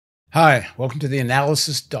Hi, welcome to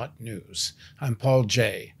theAnalysis.news. I'm Paul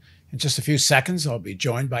J. In just a few seconds, I'll be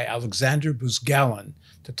joined by Aleksandr Buzgalin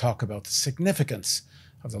to talk about the significance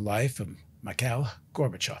of the life of Mikhail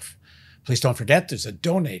Gorbachev. Please don't forget there's a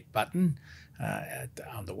donate button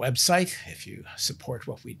on the website if you support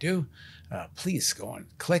what we do. Please go and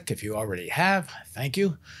click if you already have. Thank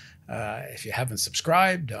you. If you haven't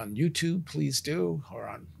subscribed on YouTube, please do, or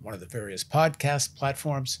on one of the various podcast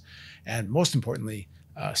platforms. And most importantly,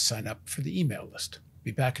 sign up for the email list.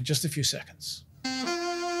 Be back in just a few seconds.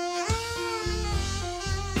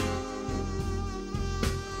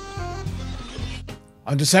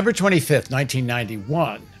 On December 25th,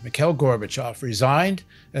 1991, Mikhail Gorbachev resigned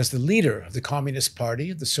as the leader of the Communist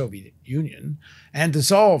Party of the Soviet Union and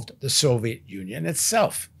dissolved the Soviet Union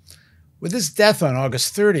itself. With his death on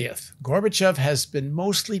August 30th, Gorbachev has been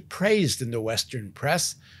mostly praised in the Western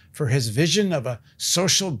press for his vision of a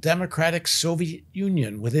social democratic Soviet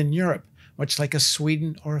Union within Europe, much like a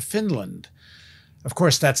Sweden or a Finland. Of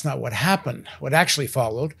course, that's not what happened. What actually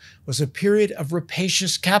followed was a period of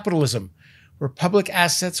rapacious capitalism, where public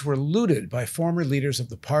assets were looted by former leaders of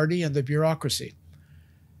the party and the bureaucracy.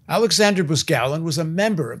 Aleksandr Buzgalin was a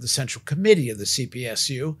member of the Central Committee of the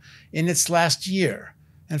CPSU in its last year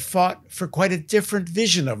and fought for quite a different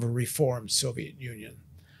vision of a reformed Soviet Union.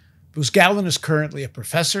 Buzgalin is currently a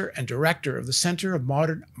professor and director of the Center of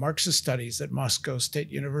Modern Marxist Studies at Moscow State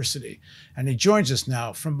University, and he joins us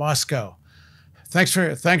now from Moscow. Thanks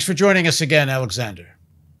for joining us again, Aleksandr.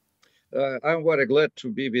 I'm very glad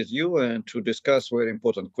to be with you and to discuss very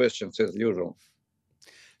important questions as usual.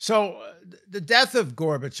 So the death of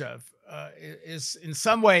Gorbachev is in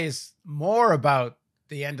some ways more about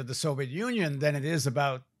the end of the Soviet Union than it is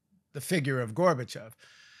about the figure of Gorbachev.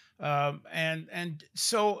 And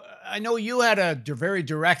so I know you had a very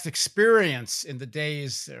direct experience in the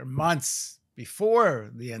days or months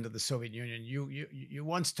before the end of the Soviet Union. You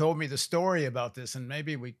once told me the story about this, and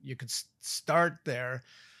maybe you could start there,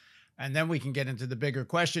 and then we can get into the bigger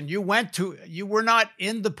question. You were not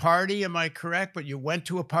in the party, am I correct? But you went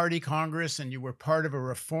to a party congress and you were part of a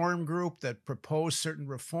reform group that proposed certain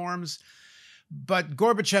reforms. But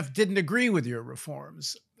Gorbachev didn't agree with your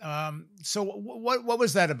reforms. So what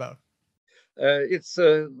was that about? It's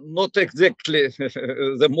not exactly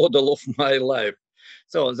the model of my life.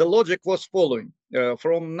 So the logic was following.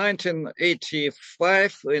 From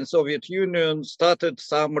 1985, in Soviet Union started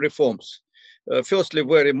some reforms. Firstly,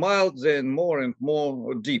 very mild, then more and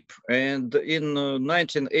more deep. And in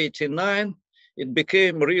 1989, it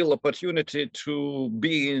became a real opportunity to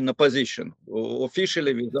be in opposition,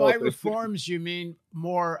 officially without... By reforms, you mean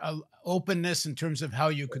more openness in terms of how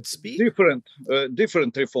you could speak?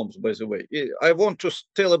 Different reforms, by the way. I want to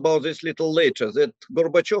tell about this little later, that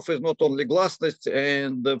Gorbachev is not only glasnost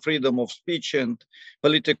and freedom of speech and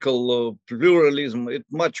political pluralism, it's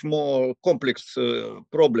much more complex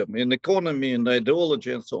problem in economy and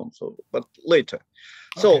ideology and so on. But later.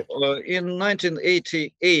 Okay. So in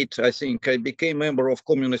 1988, I think I became member of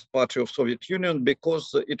Communist Party of Soviet Union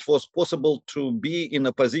because it was possible to be in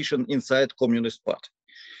opposition inside Communist Party.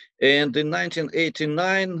 And in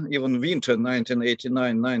 1989, even winter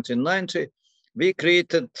 1989-1990, we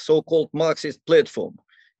created so-called Marxist platform.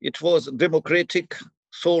 It was democratic,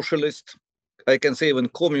 socialist, I can say even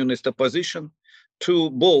communist opposition to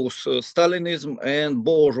both Stalinism and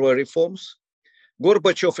bourgeois reforms.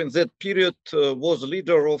 Gorbachev in that period was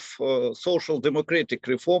leader of social democratic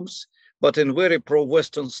reforms, but in very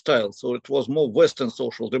pro-Western style. So it was more Western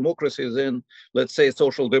social democracy than, let's say,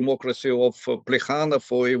 social democracy of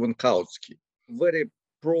Plekhanov or even Kautsky. Very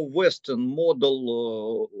pro-Western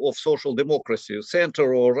model of social democracy,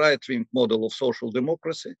 center or right-wing model of social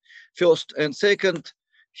democracy, first. And second,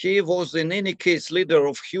 he was in any case leader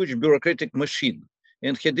of huge bureaucratic machine.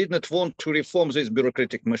 And he did not want to reform this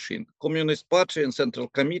bureaucratic machine. Communist Party and Central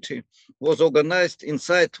Committee was organized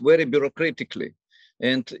inside very bureaucratically.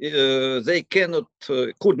 And they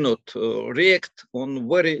could not react on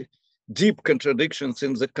very deep contradictions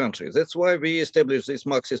in the country. That's why we established this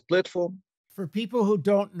Marxist platform. For people who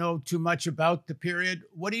don't know too much about the period,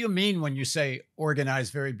 what do you mean when you say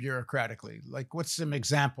organized very bureaucratically? Like, what's some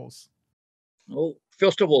examples? Well,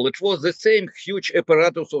 first of all, it was the same huge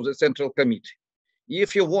apparatus of the Central Committee.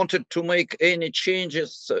 If you wanted to make any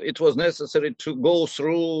changes, it was necessary to go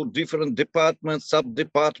through different departments,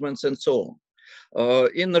 sub-departments, and so on.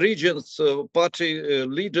 In regions, party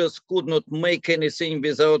leaders could not make anything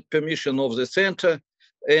without permission of the center,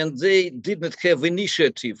 and they did not have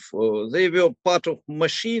initiative. They were part of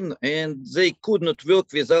machine, and they could not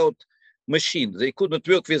work without machine. They could not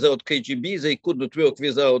work without KGB. They could not work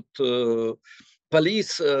without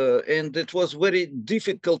police, and it was very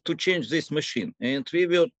difficult to change this machine. And we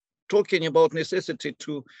were talking about necessity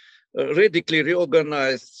to radically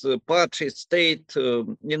reorganize party state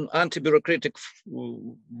in anti-bureaucratic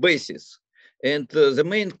basis. And the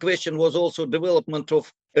main question was also development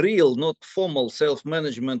of real, not formal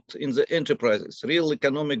self-management in the enterprises, real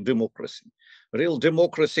economic democracy, real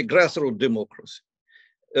democracy, grassroots democracy.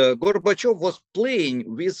 Gorbachev was playing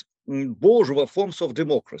with bourgeois forms of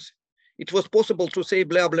democracy. It was possible to say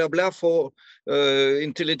blah, blah, blah for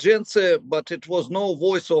intelligentsia, but it was no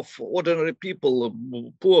voice of ordinary people,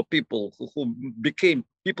 poor people who became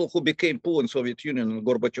poor in Soviet Union in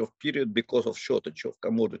Gorbachev period because of shortage of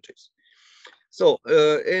commodities. So,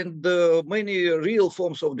 and many real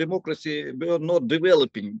forms of democracy were not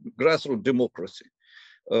developing, grassroots democracy.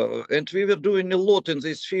 And we were doing a lot in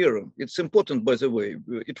this sphere. It's important, by the way.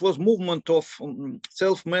 It was movement of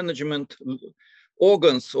self-management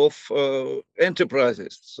organs of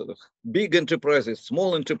enterprises, big enterprises,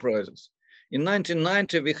 small enterprises. In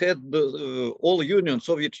 1990, we had the all union,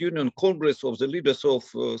 Soviet Union Congress of the leaders of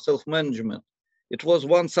self-management. It was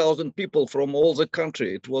 1,000 people from all the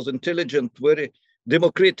country. It was intelligent, very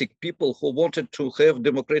democratic people who wanted to have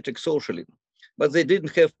democratic socialism, but they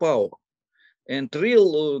didn't have power. And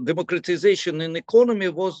real democratization in economy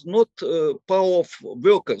was not power of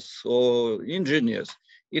workers or engineers.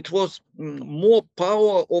 It was more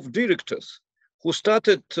power of directors who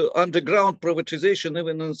started underground privatization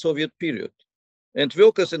even in Soviet period. And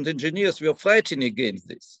workers and engineers were fighting against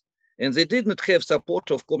this. And they didn't have support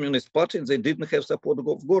of Communist Party, and they didn't have support of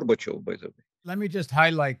Gorbachev, by the way. Let me just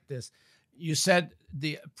highlight this. You said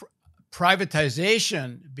the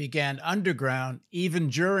privatization began underground even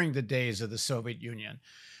during the days of the Soviet Union.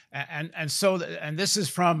 And this is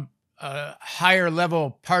from higher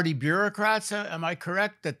level party bureaucrats, am I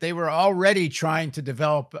correct? That they were already trying to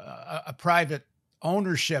develop a private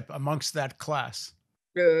ownership amongst that class?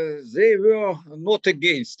 They were not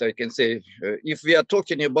against, I can say, if we are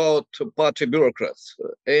talking about party bureaucrats.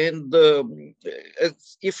 And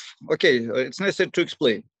it's necessary to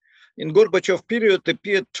explain. In Gorbachev period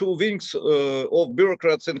appeared two wings of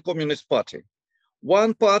bureaucrats in Communist Party.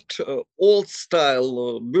 One part,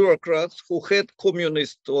 old-style bureaucrats who had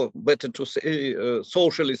communist, or better to say,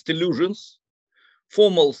 socialist illusions,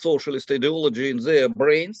 formal socialist ideology in their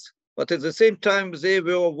brains, but at the same time, they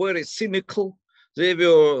were very cynical. They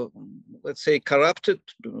were, let's say, corrupted,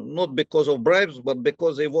 not because of bribes, but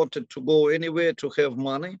because they wanted to go anywhere to have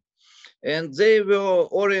money. And they were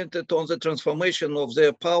oriented on the transformation of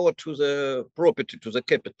their power to the property, to the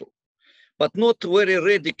capital, but not very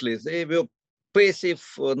radically. They were passive,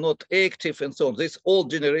 not active, and so on. This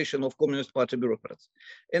old generation of Communist Party bureaucrats.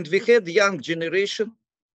 And we had young generation,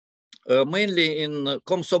 mainly in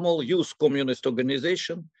Komsomol Youth Communist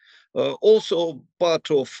Organization, also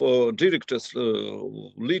part of directors,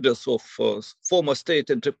 leaders of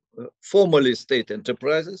formerly state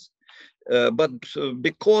enterprises. But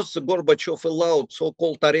because Gorbachev allowed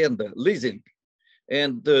so-called arenda, leasing,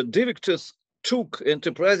 and the directors took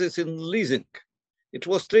enterprises in leasing. It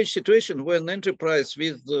was a strange situation when enterprise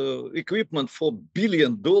with equipment for $1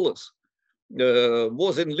 billion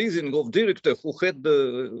was in leasing of director who had,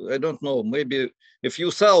 I don't know, maybe a few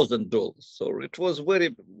 $1,000s. So it was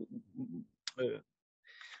very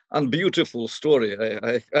unbeautiful story.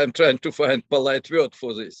 I'm trying to find polite word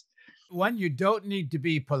for this. One, you don't need to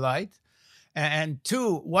be polite. And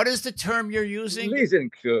two, what is the term you're using?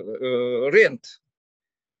 Leasing, rent.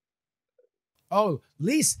 Oh,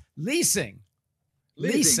 leasing.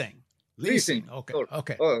 Okay. Sorry.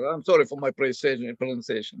 Okay. Oh, I'm sorry for my pronunciation.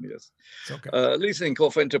 Yes. It's okay. Leasing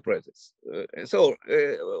of enterprises.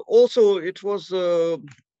 Also, it was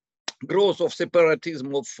growth of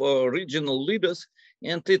separatism of regional leaders,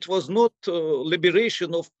 and it was not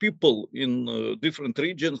liberation of people in different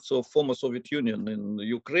regions of former Soviet Union. In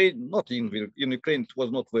Ukraine, not in Ukraine, it was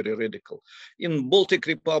not very radical. In Baltic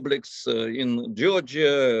republics, in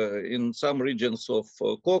Georgia, in some regions of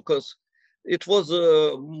Caucasus, it was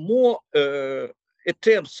more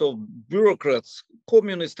attempts of bureaucrats,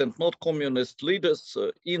 communist and not communist leaders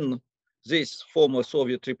in these former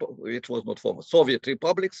Soviet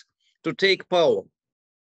republics to take power.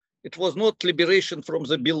 It was not liberation from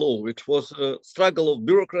the below. It was a struggle of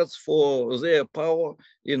bureaucrats for their power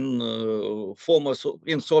in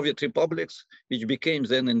Soviet republics, which became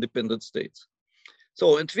then independent states.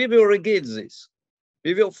 So, and we were against this.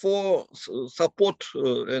 We were for support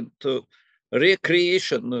and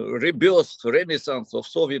recreation, rebirth, renaissance of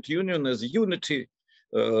Soviet Union as unity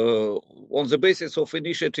on the basis of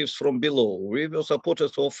initiatives from below. We were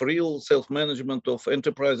supporters of real self-management of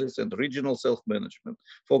enterprises and regional self-management,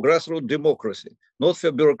 for grassroots democracy, not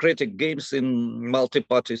for bureaucratic games in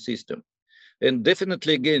multi-party system, and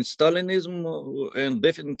definitely against Stalinism and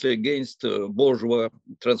definitely against bourgeois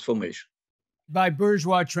transformation. By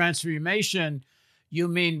bourgeois transformation, you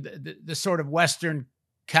mean the sort of Western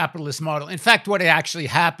capitalist model. In fact, what actually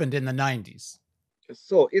happened in the 90s.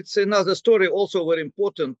 So it's another story, also very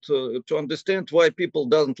important to understand why people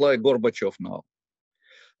don't like Gorbachev now.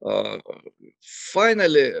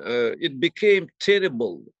 Finally, it became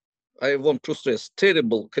terrible. I want to stress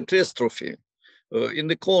terrible catastrophe in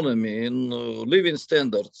economy, in living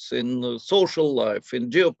standards, in social life, in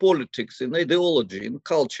geopolitics, in ideology, in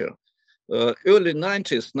culture. Early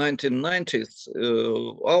 90s, 1990s,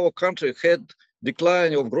 our country had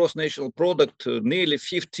decline of gross national product nearly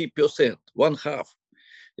 50%, one half.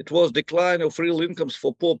 It was decline of real incomes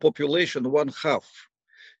for poor population, one half.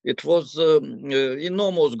 It was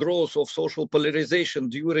enormous growth of social polarization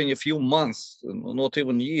during a few months, not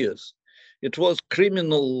even years. It was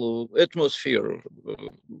criminal atmosphere.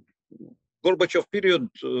 Gorbachev period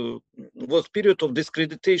was period of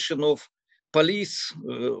discreditation of police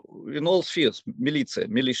in all spheres, militia.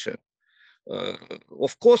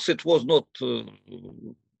 Of course, it was not,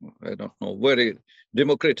 I don't know, very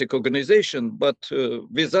democratic organization, but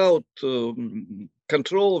without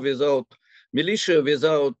control, without militia,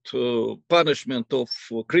 without punishment of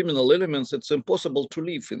criminal elements, it's impossible to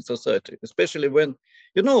live in society, especially when,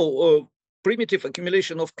 primitive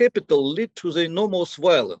accumulation of capital lead to the enormous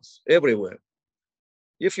violence everywhere.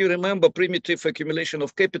 If you remember primitive accumulation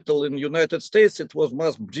of capital in the United States, it was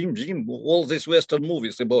mass jim, all these Western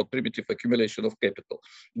movies about primitive accumulation of capital.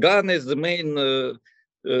 Gun is the main,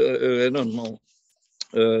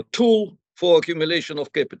 tool for accumulation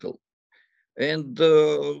of capital. And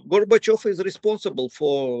Gorbachev is responsible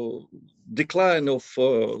for decline of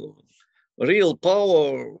real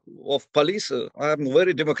power of police. I'm a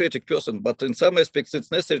very democratic person, but in some aspects,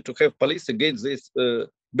 it's necessary to have police against these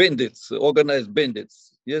bandits, organized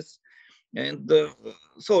bandits. Yes. And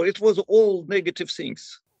so it was all negative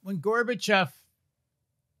things. When Gorbachev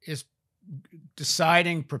is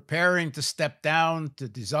preparing to step down, to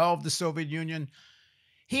dissolve the Soviet Union,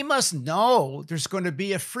 he must know there's going to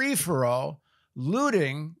be a free-for-all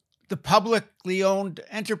looting the publicly owned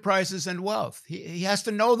enterprises and wealth. He has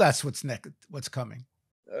to know that's what's coming.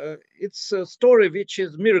 It's a story which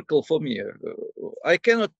is a miracle for me. I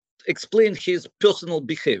cannot explain his personal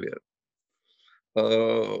behavior.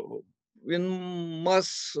 In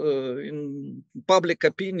public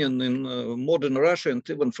opinion in modern Russia, and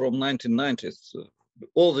even from 1990s,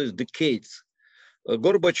 all these decades,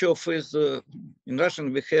 Gorbachev is, in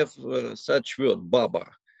Russian we have such word, baba,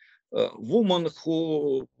 woman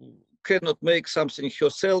who cannot make something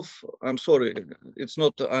herself. I'm sorry, it's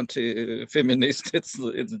not anti-feminist, it's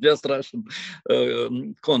just Russian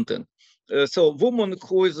content. So woman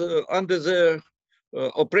who is under the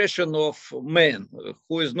oppression of men,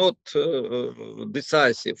 who is not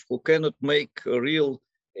decisive, who cannot make real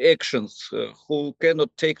actions, who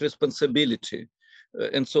cannot take responsibility,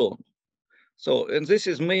 and so on. So, and this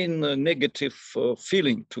is main negative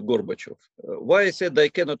feeling to Gorbachev. Why I said I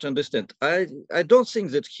cannot understand. I don't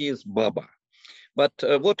think that he is Baba. But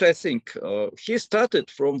what I think, he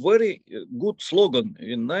started from very good slogan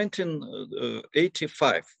in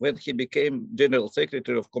 1985 when he became General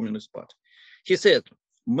Secretary of Communist Party. He said,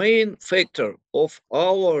 main factor of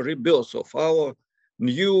our rebirth, of our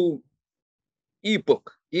new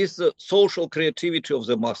epoch is the social creativity of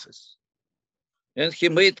the masses. And he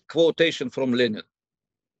made quotation from Lenin.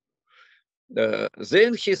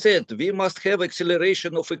 Then he said, we must have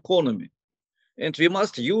acceleration of economy, and we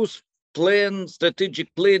must use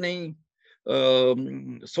strategic planning,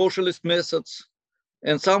 socialist methods,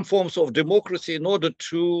 and some forms of democracy in order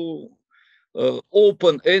to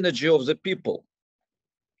open energy of the people.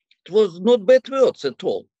 It was not bad words at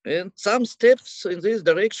all. And some steps in this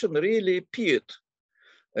direction really appeared.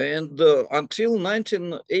 And until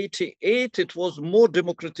 1988, it was more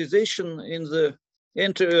democratization in the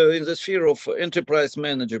sphere of enterprise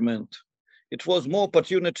management. It was more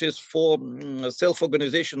opportunities for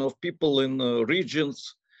self-organization of people in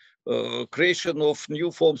regions, creation of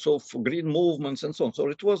new forms of green movements, and so on. So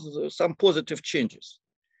it was some positive changes.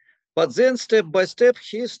 But then, step by step,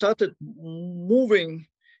 he started moving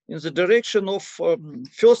in the direction of,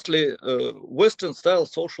 firstly, Western-style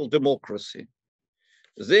social democracy.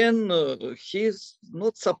 Then he's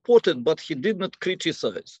not supported, but he did not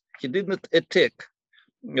criticize. He did not attack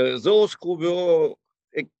those who were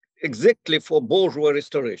exactly for bourgeois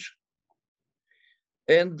restoration.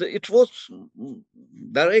 And it was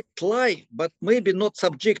direct lie, but maybe not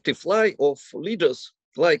subjective lie of leaders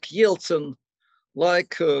like Yeltsin, like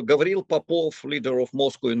Gavril Popov, leader of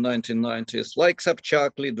Moscow in 1990s, like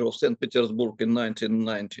Sobchak, leader of St. Petersburg in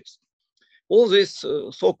 1990s. All these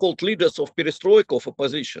so-called leaders of perestroika of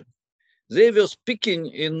opposition, they were speaking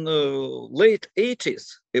in late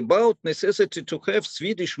 80s about necessity to have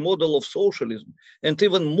Swedish model of socialism and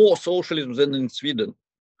even more socialism than in Sweden,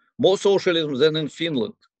 more socialism than in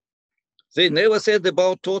Finland. They never said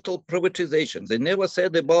about total privatization. They never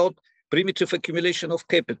said about primitive accumulation of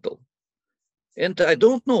capital. And I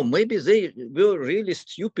don't know, maybe they were really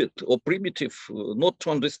stupid or primitive not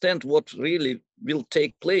to understand what really will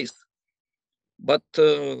take place. But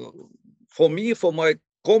for me, for my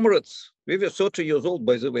comrades, we were 30 years old,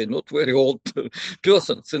 by the way, not very old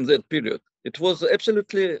persons in that period. It was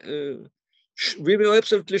absolutely, we were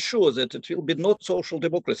absolutely sure that it will be not social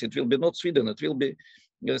democracy, it will be not Sweden, it will be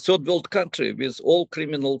a third world country with all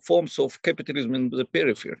criminal forms of capitalism in the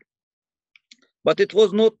periphery. But it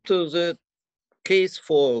was not the case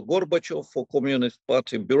for Gorbachev, for Communist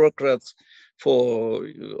Party bureaucrats, for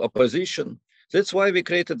opposition. That's why we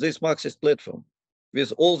created this Marxist platform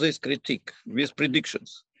with all this critique, with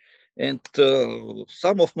predictions. And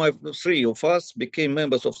some of my three of us became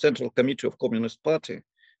members of Central Committee of Communist Party.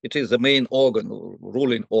 It is the main organ,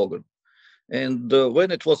 ruling organ. And when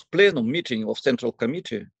it was plenum meeting of Central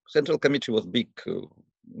Committee was big,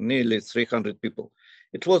 nearly 300 people.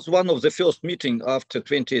 It was one of the first meetings after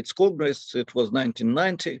 28th Congress. It was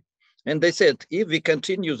 1990. And they said, if we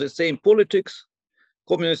continue the same politics,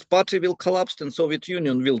 Communist Party will collapse and Soviet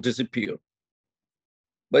Union will disappear.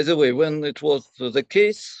 By the way, when it was the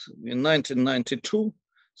case in 1992,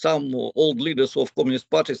 some old leaders of Communist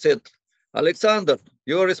Party said, Aleksandr,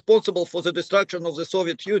 you are responsible for the destruction of the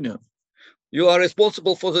Soviet Union. You are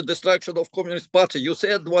responsible for the destruction of Communist Party. You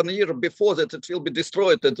said 1 year before that it will be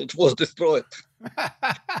destroyed, and it was destroyed.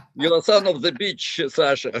 You are son of the beach,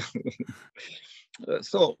 Sasha.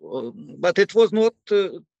 But it was not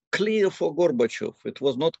clear for Gorbachev. It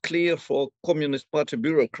was not clear for Communist Party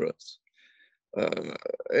bureaucrats.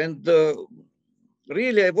 And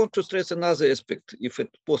really, I want to stress another aspect, if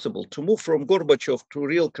it's possible, to move from Gorbachev to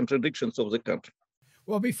real contradictions of the country.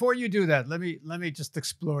 Well, before you do that, let me just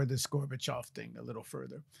explore this Gorbachev thing a little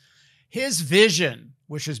further. His vision,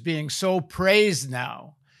 which is being so praised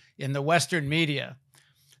now in the Western media,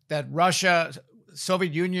 that Russia,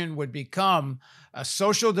 Soviet Union would become a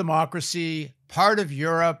social democracy, part of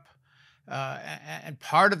Europe, and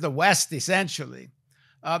part of the West, essentially.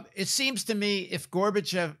 It seems to me if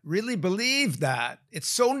Gorbachev really believed that, it's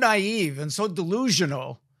so naive and so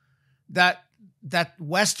delusional that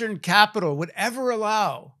Western capital would ever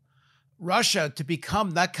allow Russia to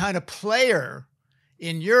become that kind of player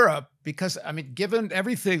in Europe, because, I mean, given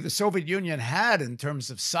everything the Soviet Union had in terms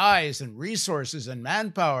of size and resources and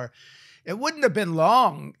manpower, it wouldn't have been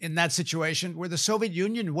long in that situation where the Soviet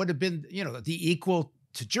Union would have been, the equal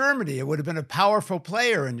to Germany. It would have been a powerful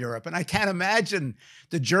player in Europe. And I can't imagine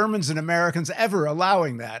the Germans and Americans ever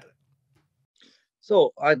allowing that.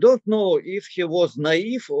 So I don't know if he was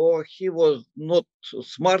naive or he was not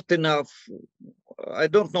smart enough. I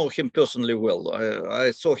don't know him personally well.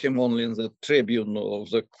 I saw him only in the tribune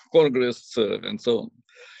of the Congress and so on.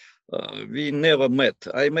 We never met.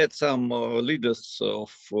 I met some leaders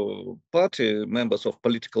of party, members of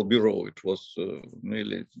political bureau. It was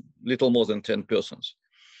nearly little more than 10 persons.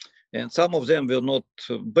 And some of them were not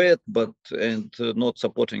bad, and not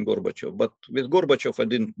supporting Gorbachev. But with Gorbachev, I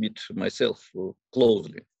didn't meet myself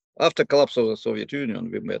closely. After collapse of the Soviet Union,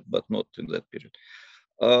 we met, but not in that period.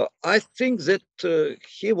 I think that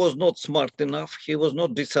he was not smart enough. He was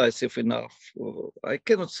not decisive enough. I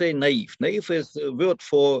cannot say naive. Naive is a word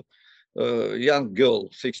for young girl,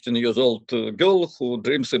 16 years old girl who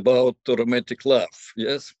dreams about romantic love.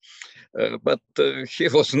 Yes. But he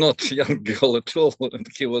was not a young girl at all, and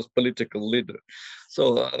he was political leader.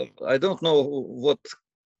 So I don't know what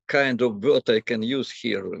kind of word I can use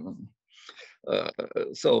here.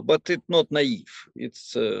 But it's not naive.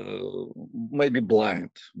 It's maybe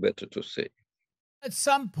blind, better to say. At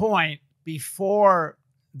some point before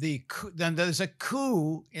then there's a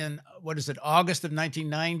coup in, August of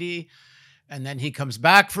 1990. And then he comes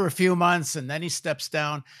back for a few months and then he steps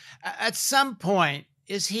down. At some point,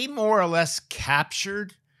 is he more or less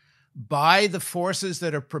captured by the forces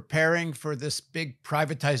that are preparing for this big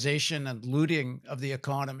privatization and looting of the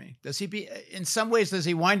economy? In some ways, does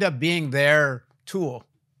he wind up being their tool?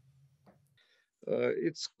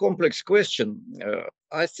 It's a complex question.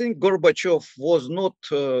 I think Gorbachev was not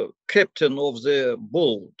captain of the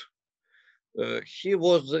boat. He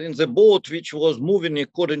was in the boat which was moving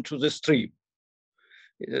according to the stream.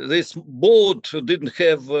 This boat didn't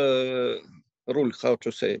have rule, how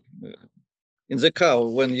to say, in the car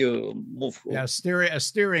when you move. Yeah, a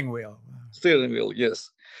steering wheel. Steering wheel,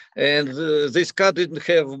 yes. And this car didn't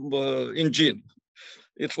have engine.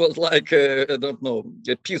 It was like, I don't know,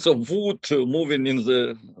 a piece of wood moving in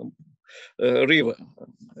the river.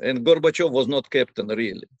 And Gorbachev was not captain,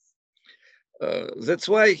 really. That's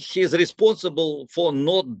why he's responsible for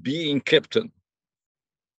not being captain.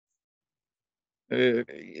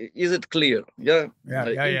 Is it clear? Yeah.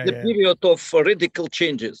 In the period of radical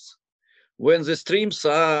changes, when the streams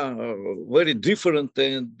are very different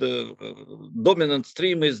and the dominant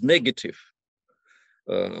stream is negative,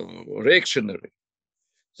 reactionary,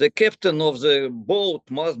 the captain of the boat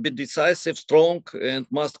must be decisive, strong, and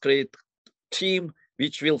must create team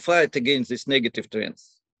which will fight against these negative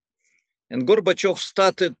trends. And Gorbachev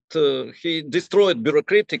started, he destroyed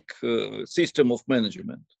bureaucratic system of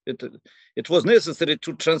management. It was necessary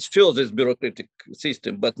to transfer this bureaucratic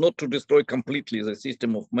system, but not to destroy completely the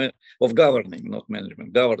system of governing, not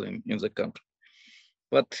management, governing in the country.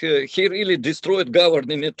 But he really destroyed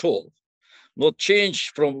governing at all. Not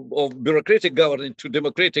change from of bureaucratic governing to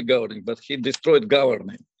democratic governing, but he destroyed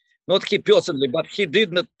governing. Not he personally, but he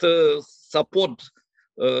did not support,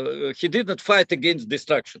 he did not fight against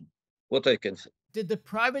destruction. What I can say. Did the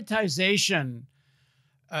privatization,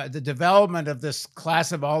 the development of this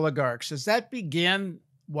class of oligarchs, does that begin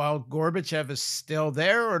while Gorbachev is still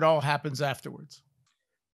there, or it all happens afterwards?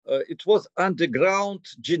 It was underground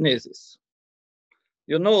genesis.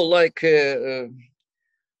 You know, like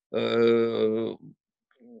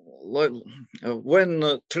when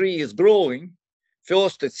a tree is growing,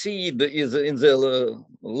 first a seed is in the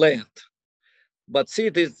land. But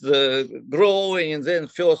seed is growing, and then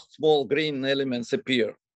first small green elements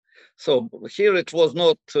appear. So here it was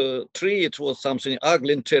not a tree, it was something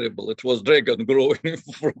ugly and terrible. It was dragon growing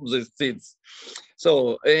from the seeds.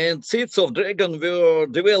 So, and seeds of dragon were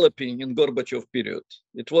developing in Gorbachev period.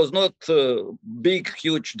 It was not a big,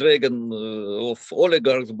 huge dragon of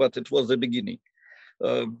oligarchs, but it was the beginning.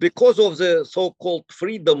 Because of the so-called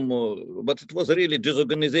freedom, but it was really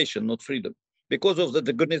disorganization, not freedom. Because of the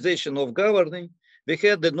organization of governing, we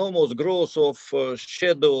had enormous growth of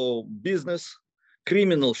shadow business,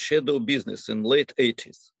 criminal shadow business in late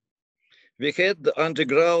 80s. We had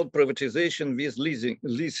underground privatization with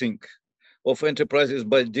leasing of enterprises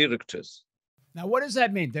by directors. Now, what does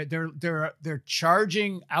that mean? They're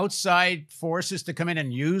charging outside forces to come in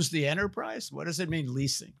and use the enterprise? What does it mean,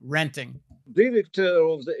 leasing, renting? Director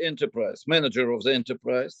of the enterprise, manager of the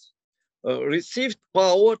enterprise, received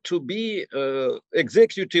power to be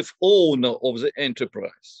executive owner of the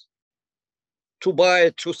enterprise, to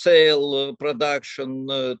buy, to sell production,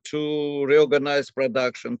 to reorganize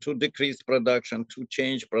production, to decrease production, to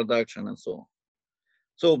change production, and so on.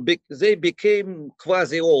 So they became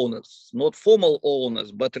quasi-owners, not formal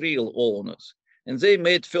owners, but real owners. And they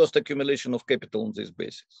made first accumulation of capital on this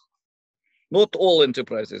basis. Not all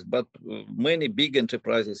enterprises, but many big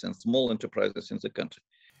enterprises and small enterprises in the country.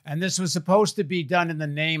 And this was supposed to be done in the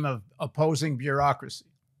name of opposing bureaucracy.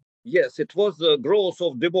 Yes, it was the growth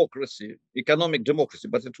of democracy, economic democracy,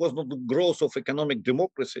 but it was not the growth of economic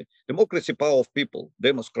democracy. Democracy, power of people,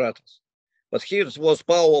 democratas. But here it was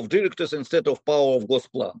power of directors instead of power of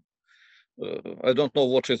Gosplan. I don't know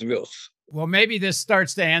what is worse. Well, maybe this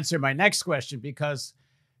starts to answer my next question, because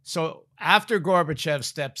so after Gorbachev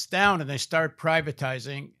steps down and they start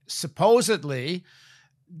privatizing, supposedly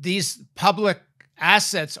these public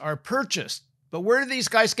assets are purchased. But where do these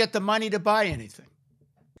guys get the money to buy anything?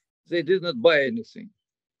 They did not buy anything.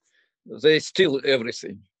 They steal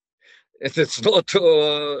everything. It's not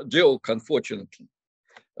a joke, unfortunately.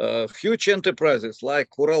 Huge enterprises like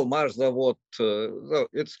Uralmashzavod,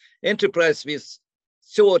 it's enterprise with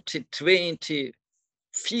 30, 20,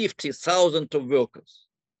 50,000 of workers.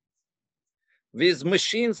 With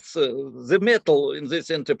machines, the metal in these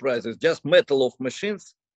enterprises, just metal of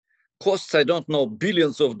machines, costs, I don't know,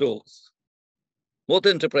 billions of dollars. Not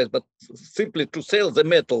enterprise, but simply to sell the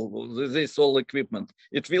metal, this all equipment,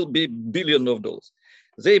 it will be billions of dollars.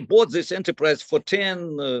 They bought this enterprise for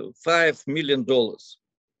 $5 million,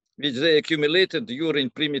 which they accumulated during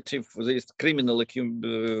primitive, this criminal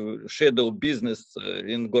shadow business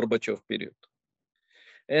in Gorbachev period.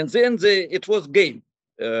 And then it was game.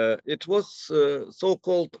 It was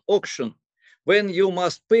so-called auction, when you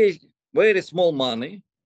must pay very small money,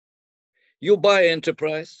 you buy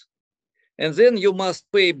enterprise, and then you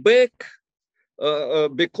must pay back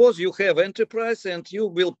because you have enterprise, and you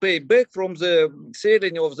will pay back from the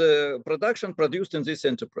selling of the production produced in this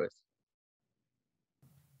enterprise.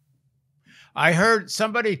 I heard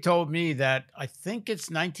somebody told me that I think it's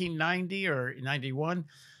 1990 or 91.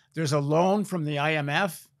 There's a loan from the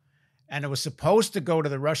IMF, and it was supposed to go to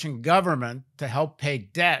the Russian government to help pay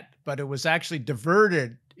debt, but it was actually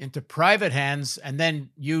diverted into private hands and then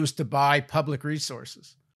used to buy public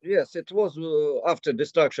resources. Yes, it was after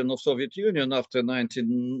destruction of Soviet Union after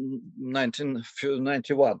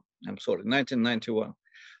 1991. I'm sorry, 1991.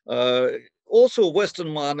 Uh, Also, Western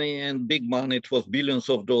money and big money, it was billions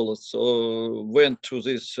of dollars, went to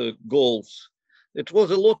these goals. It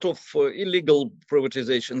was a lot of illegal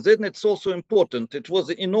privatizations. Then it's also important, it was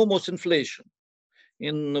enormous inflation.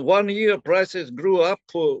 In 1 year, prices grew up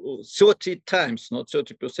 30 times, not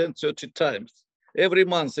 30%, 30 times. Every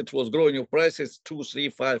month it was growing of prices 2, 3,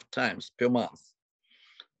 5 times per month.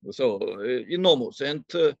 So enormous. And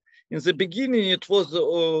in the beginning, it was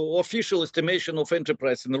official estimation of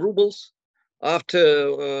enterprise in rubles. After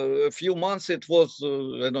a few months, it was,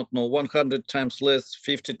 I don't know, 100 times less,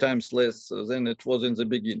 50 times less than it was in the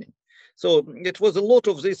beginning. So it was a lot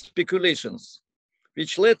of these speculations,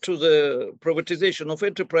 which led to the privatization of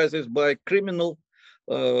enterprises by criminal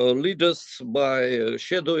leaders, by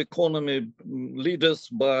shadow economy leaders,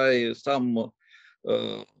 by some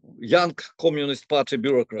young Communist Party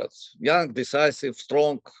bureaucrats, young, decisive,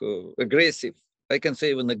 strong, aggressive, I can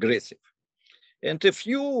say even aggressive. And a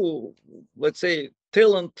few, let's say,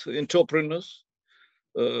 talent entrepreneurs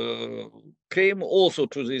came also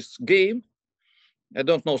to this game. I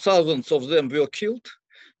don't know, thousands of them were killed,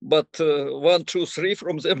 but 1, 2, 3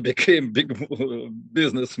 from them became big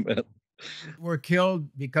businessmen. Were killed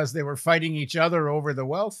because they were fighting each other over the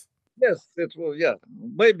wealth? Yes, it was, yeah,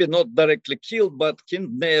 maybe not directly killed, but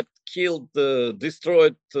kidnapped, killed,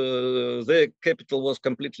 destroyed. Their capital was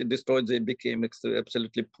completely destroyed. They became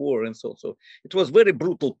absolutely poor, and so it was very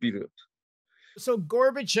brutal period. So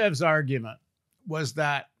Gorbachev's argument was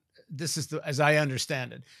that this is as I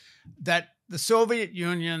understand it, that the Soviet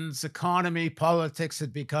Union's economy, politics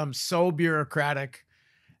had become so bureaucratic,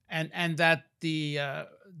 and that the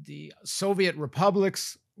Soviet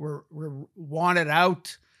republics were wanted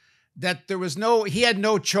out, that there was he had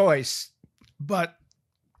no choice but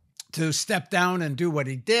to step down and do what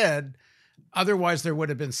he did. Otherwise, there would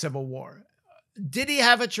have been civil war. Did he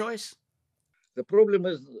have a choice? The problem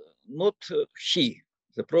is not he.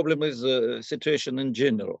 The problem is the situation in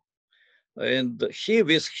general. And he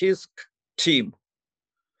with his team.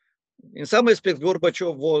 In some aspects,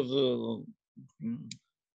 Gorbachev was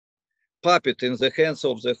puppet in the hands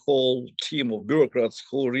of the whole team of bureaucrats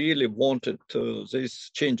who really wanted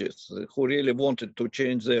these changes, who really wanted to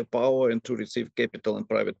change their power and to receive capital and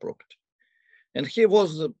private property. And he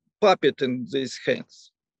was a puppet in these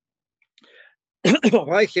hands.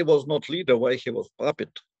 Why he was not leader, why he was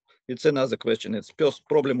puppet, it's another question. It's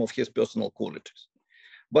problem of his personal qualities.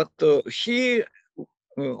 But he,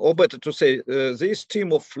 or better to say, this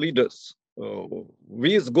team of leaders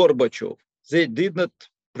with Gorbachev, they did not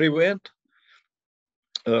prevent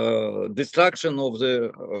destruction of the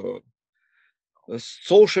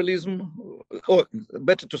socialism, or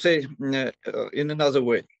better to say in another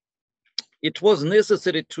way. It was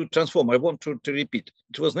necessary to transform, I want to repeat,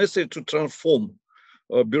 it was necessary to transform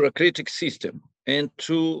a bureaucratic system and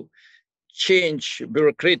to change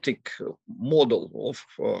bureaucratic model of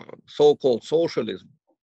so-called socialism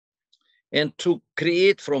and to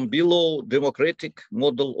create from below democratic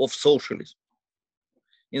model of socialism.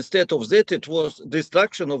 Instead of that, it was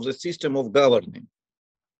destruction of the system of governing.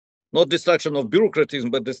 Not destruction of bureaucratism,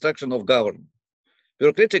 but destruction of governing.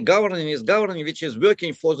 Bureaucratic governing is governing which is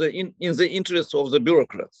working for in the interest of the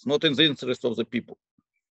bureaucrats, not in the interest of the people.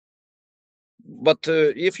 But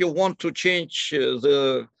if you want to change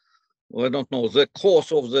the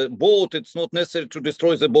course of the boat, it's not necessary to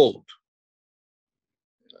destroy the boat.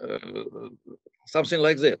 Something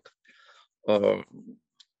like that.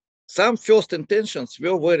 Some first intentions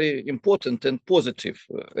were very important and positive,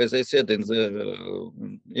 as I said, in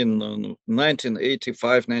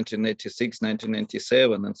 1985, 1986,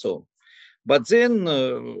 1997, and so on. But then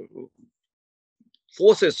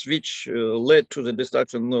forces which led to the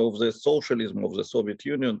destruction of the socialism of the Soviet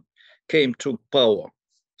Union came to power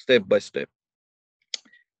step by step.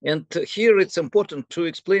 And here it's important to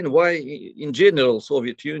explain why, in general,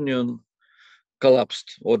 Soviet Union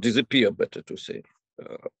collapsed or disappeared, better to say.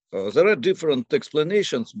 There are different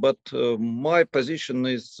explanations, but my position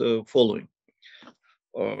is following.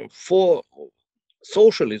 For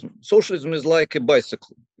socialism is like a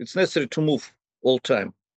bicycle. It's necessary to move all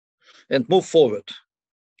time and move forward.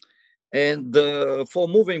 And for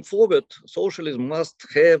moving forward, socialism must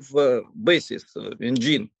have a basis,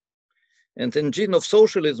 engine. And engine of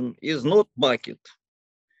socialism is not market.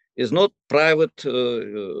 It's not private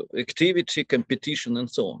activity, competition, and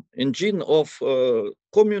so on. Engine of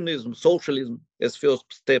communism, socialism as first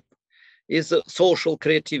step is social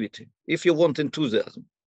creativity, if you want enthusiasm.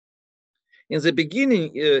 In the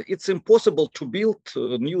beginning, it's impossible to build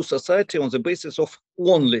a new society on the basis of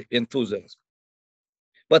only enthusiasm.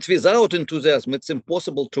 But without enthusiasm, it's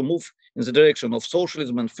impossible to move in the direction of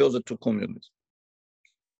socialism and further to communism.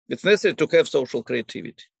 It's necessary to have social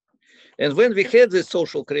creativity. And when we had this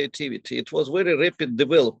social creativity, it was very rapid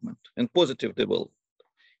development and positive development,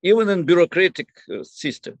 even in bureaucratic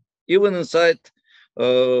system, even inside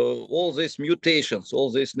all these mutations,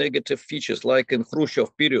 all these negative features, like in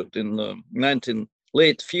Khrushchev period in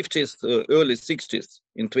late 50s, early 60s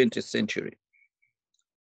in 20th century.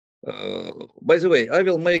 By the way, I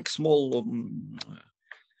will make small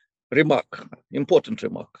remark, important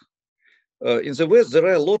remark. In the West, there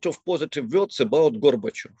are a lot of positive words about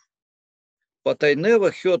Gorbachev, but I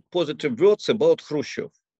never heard positive words about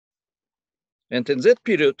Khrushchev. And in that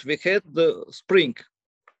period, we had the spring.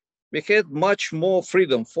 We had much more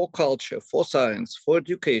freedom for culture, for science, for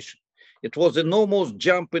education. It was an enormous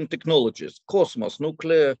jump in technologies, cosmos,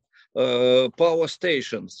 nuclear power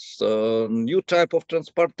stations, new type of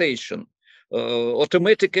transportation,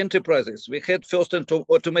 automatic enterprises. We had first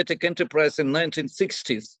automatic enterprise in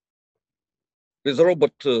 1960s with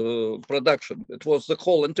robot production. It was the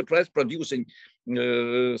whole enterprise producing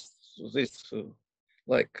this,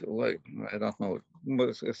 like I don't know,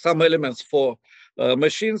 some elements for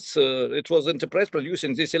machines. It was enterprise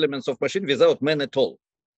producing these elements of machine without man at all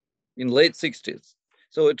in late 60s.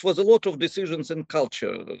 So it was a lot of decisions in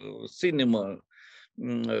culture, cinema,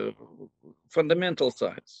 fundamental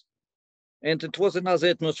science. And it was another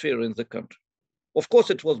atmosphere in the country. Of course,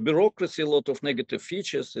 it was bureaucracy, a lot of negative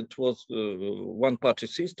features. It was one-party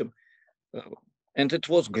system. And it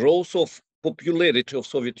was growth of popularity of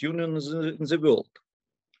Soviet Union in the world.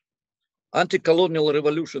 Anti-colonial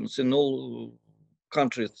revolutions in all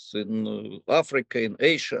countries, in Africa, in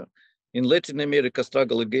Asia, in Latin America,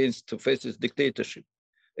 struggle against fascist dictatorship.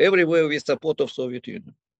 Everywhere with support of Soviet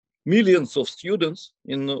Union. Millions of students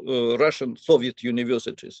in Russian Soviet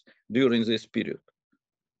universities during this period.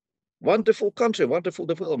 Wonderful country, wonderful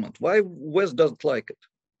development. Why West doesn't like it?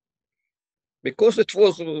 Because it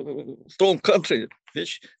was a strong country,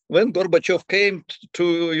 which when Gorbachev came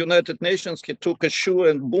to United Nations, he took a shoe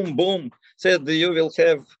and boom, boom, said you will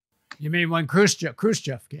have. You mean when Khrushchev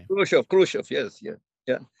came? Khrushchev, yes,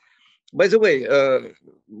 yeah. By the way,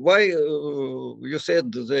 why you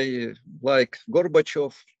said they like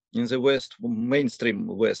Gorbachev in the West, mainstream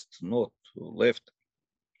West, not left.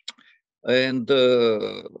 And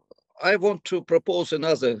I want to propose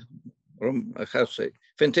another, I have to say,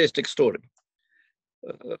 fantastic story.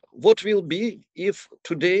 What will be if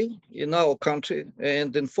today in our country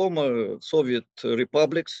and in former Soviet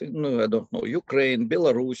republics, in, I don't know, Ukraine,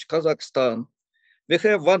 Belarus, Kazakhstan, we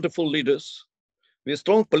have wonderful leaders with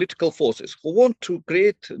strong political forces who want to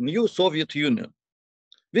create a new Soviet Union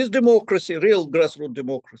with democracy, real grassroots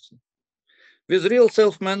democracy, with real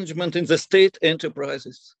self-management in the state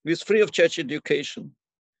enterprises, with free of charge education,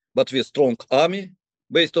 but with strong army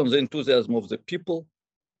based on the enthusiasm of the people,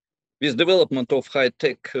 with development of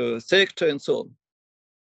high-tech sector and so on.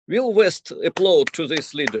 Will West applaud to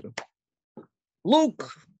this leader?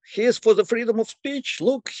 Look, he is for the freedom of speech.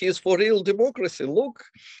 Look, he is for real democracy. Look,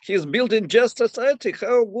 he is building just society.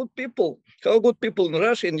 How good people in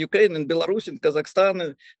Russia, in Ukraine, in Belarus, in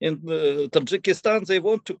Kazakhstan, in Tajikistan, they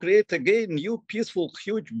want to create again new, peaceful,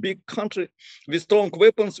 huge, big country with strong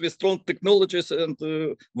weapons, with strong technologies, and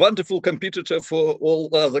wonderful competitor for all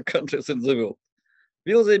other countries in the world.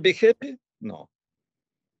 Will they be happy? No.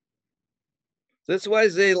 That's why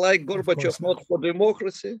they like Gorbachev, not for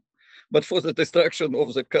democracy, but for the destruction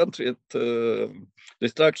of the country,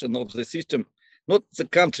 destruction of the system, not the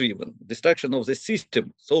country even, destruction of the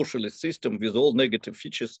system, socialist system with all negative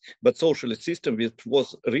features, but socialist system which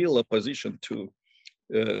was real opposition to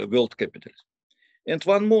world capitalism. And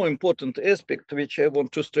one more important aspect which I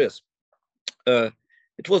want to stress.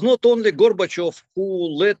 It was not only Gorbachev who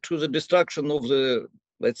led to the destruction of the,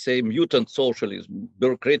 let's say, mutant socialism,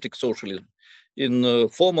 bureaucratic socialism in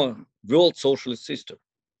former world socialist system.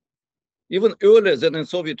 Even earlier than in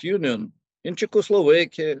Soviet Union, in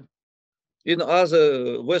Czechoslovakia, in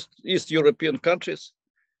other East European countries,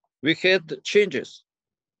 we had changes.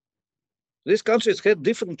 These countries had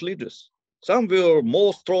different leaders. Some were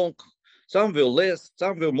more strong, some were less,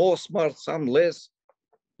 some were more smart, some less.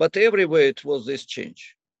 But everywhere it was this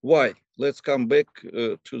change. Why? Let's come back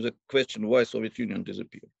to the question why Soviet Union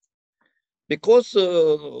disappeared. Because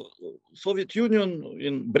Soviet Union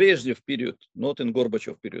in Brezhnev period, not in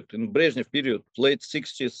Gorbachev period, in Brezhnev period, late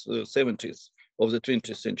 60s, 70s of the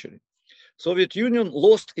 20th century, Soviet Union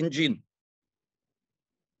lost engine.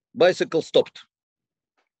 Bicycle stopped.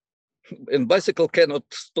 And bicycle cannot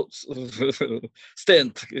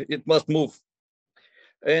stand, it must move.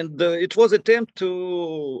 And it was attempt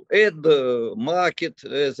to add the market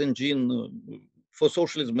as engine. For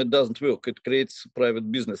socialism, it doesn't work. It creates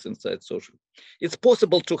private business inside socialism. It's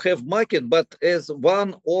possible to have market, but as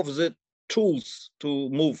one of the tools to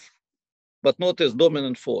move, but not as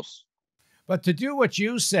dominant force. But to do what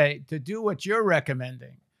you say, to do what you're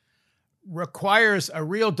recommending, requires a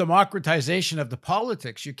real democratization of the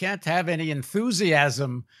politics. You can't have any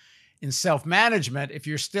enthusiasm in self-management if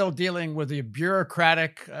you're still dealing with a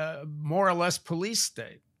bureaucratic, more or less police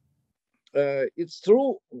state. It's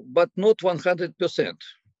true, but not 100%.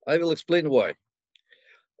 I will explain why.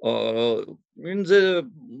 In the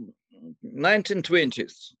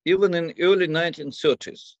 1920s, even in early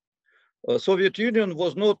 1930s, Soviet Union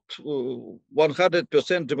was not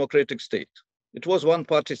 100% democratic state. It was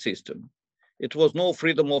one-party system. It was no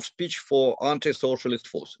freedom of speech for anti-socialist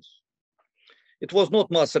forces. It was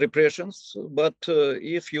not mass repressions, but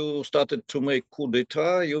if you started to make coup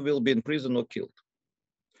d'etat, you will be in prison or killed.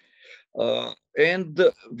 And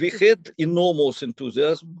we had enormous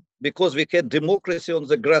enthusiasm because we had democracy on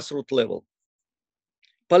the grassroots level.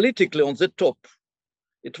 Politically, on the top,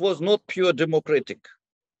 it was not pure democratic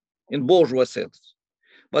in bourgeois sense,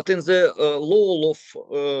 but in the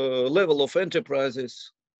level of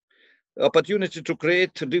enterprises, opportunity to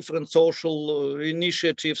create different social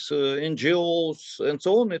initiatives, NGOs, and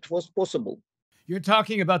so on, it was possible. You're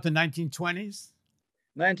talking about the 1920s?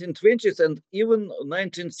 1920s and even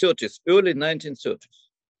 1930s, early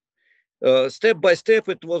 1930s. Step by step,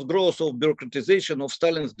 it was growth of bureaucratization of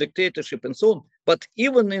Stalin's dictatorship and so on. But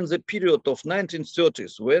even in the period of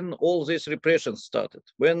 1930s, when all these repressions started,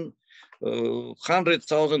 when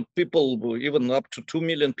 100,000 people, even up to 2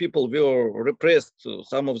 million people were repressed,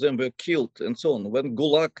 some of them were killed and so on, when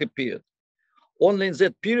Gulag appeared, only in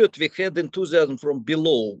that period we had enthusiasm from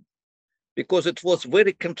below, because it was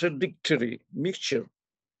very contradictory mixture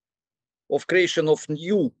of creation of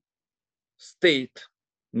new state,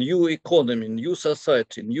 new economy, new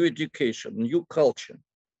society, new education, new culture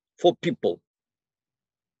for people.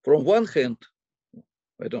 From one hand,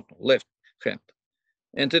 I don't know, left hand,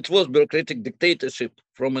 and it was bureaucratic dictatorship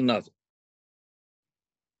from another.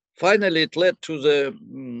 Finally, it led to the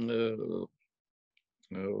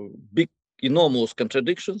big, enormous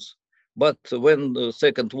contradictions. But when the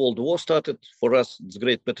Second World War started, for us, it's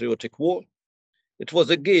Great Patriotic War, it was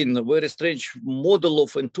again a very strange model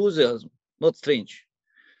of enthusiasm, not strange.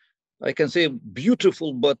 I can say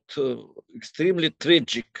beautiful, but extremely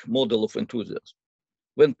tragic model of enthusiasm.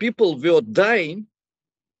 When people were dying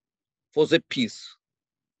for the peace,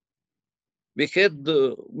 we had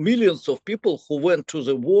millions of people who went to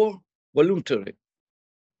the war voluntarily,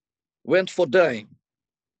 went for dying.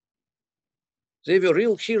 They were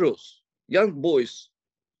real heroes, young boys,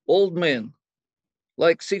 old men,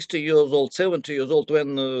 like 60 years old, 70 years old,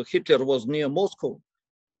 when Hitler was near Moscow.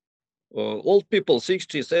 Old people,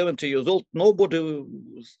 60, 70 years old, nobody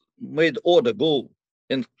made order, go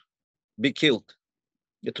and be killed.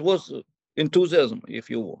 It was enthusiasm, if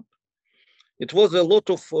you want. It was a lot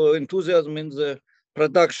of enthusiasm in the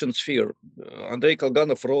production sphere. Andrei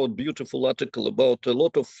Kolganov wrote a beautiful article about a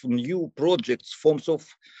lot of new projects, forms of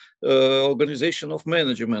organization of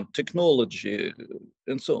management, technology,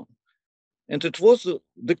 and so on. And it was a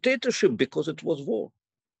dictatorship because it was war.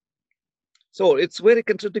 So it's a very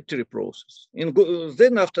contradictory process.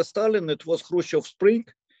 Then after Stalin, it was Khrushchev Spring,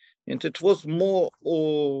 and it was more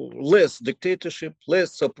or less dictatorship,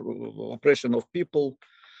 less oppression of people,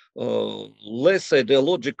 less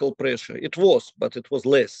ideological pressure. It was, but it was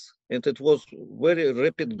less. And it was very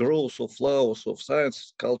rapid growth of flowers of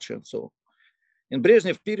science, culture, and so on. In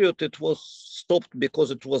Brezhnev period, it was stopped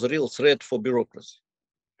because it was a real threat for bureaucracy.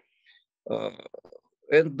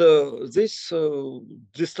 And this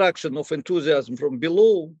destruction of enthusiasm from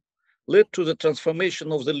below led to the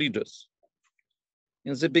transformation of the leaders.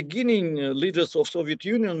 In the beginning, leaders of Soviet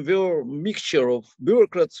Union were a mixture of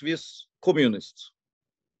bureaucrats with communists.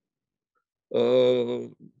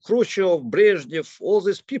 Khrushchev, Brezhnev, all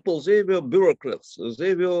these people, they were bureaucrats.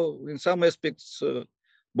 They were, in some aspects,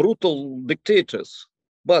 brutal dictators,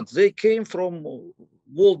 but they came from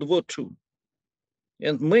World War II.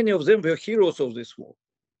 And many of them were heroes of this war.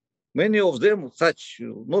 Many of them,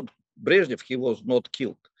 not Brezhnev, he was not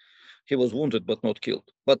killed. He was wounded, but not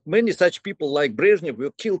killed. But many such people like Brezhnev were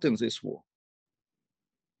killed in this war.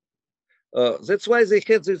 That's why they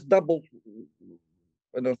had this double,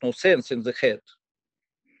 I don't know, sense in the head,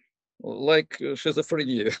 like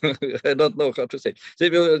schizophrenia. I don't know how to say. They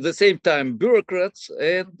were at the same time bureaucrats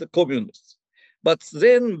and the communists. But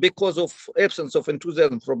then, because of absence of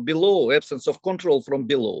enthusiasm from below, absence of control from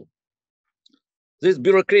below, this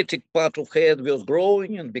bureaucratic part of head was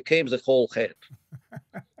growing and became the whole head.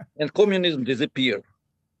 And communism disappeared.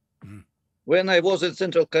 When I was in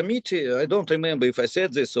Central Committee, I don't remember if I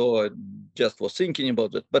said this or I just was thinking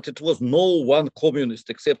about it, but it was no one communist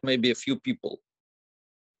except maybe a few people.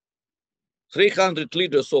 300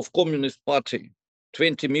 leaders of Communist Party,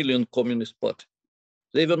 20 million Communist Party.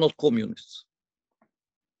 They were not communists.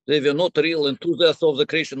 They were not real enthusiasts of the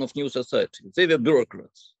creation of new society. They were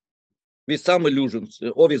bureaucrats with some illusions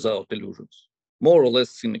or without illusions, more or less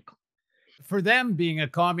cynical. For them, being a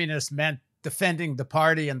communist meant defending the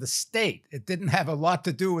party and the state. It didn't have a lot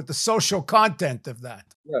to do with the social content of that.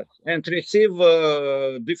 Yes, and receive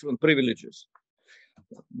different privileges.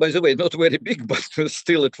 By the way, not very big, but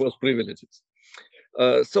still it was privileges.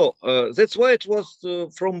 So that's why it was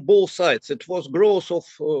from both sides. It was growth of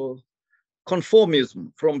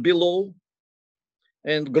conformism from below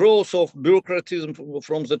and growth of bureaucratism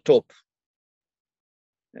from the top.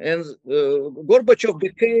 And Gorbachev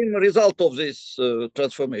became a result of this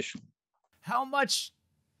transformation. How much,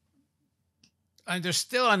 and there's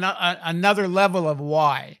still another level of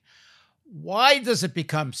why. Why does it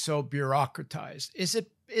become so bureaucratized?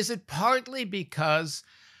 Is it partly because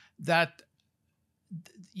that,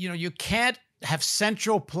 you can't have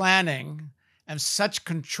central planning and such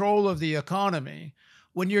control of the economy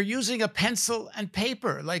when you're using a pencil and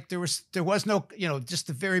paper? Like there was no, just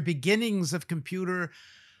the very beginnings of computer.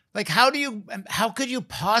 Like how could you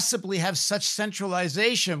possibly have such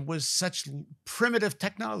centralization with such primitive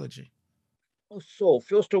technology? So,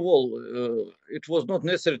 first of all, it was not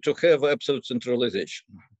necessary to have absolute centralization.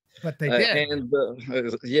 But they did.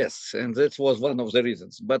 Yes, and that was one of the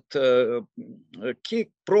reasons. But a key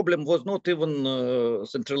problem was not even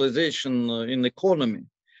centralization in economy.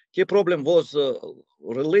 Key problem was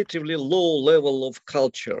relatively low level of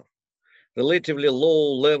culture, relatively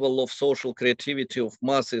low level of social creativity of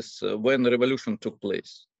masses when the revolution took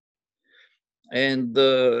place. And,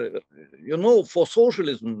 for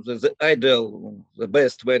socialism, the ideal, the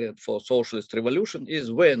best variant for socialist revolution is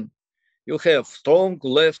when you have strong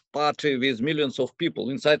left party with millions of people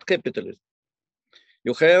inside capitalism.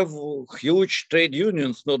 You have huge trade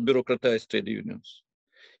unions, not bureaucratized trade unions.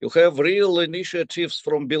 You have real initiatives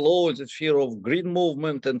from below in the sphere of green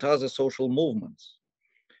movement and other social movements.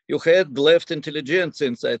 You had left intelligentsia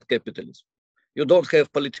inside capitalism. You don't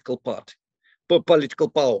have political power,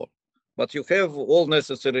 but you have all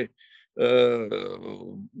necessary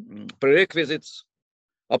prerequisites.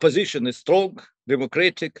 Opposition is strong,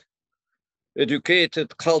 democratic,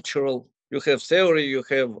 educated, cultural. You have theory, you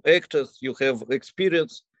have actors, you have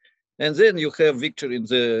experience, and then you have victory in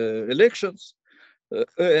the elections.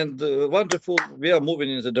 Wonderful, we are moving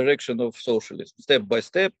in the direction of socialism, step by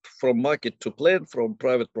step, from market to plan, from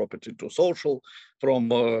private property to social, from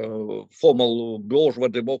formal bourgeois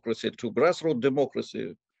democracy to grassroots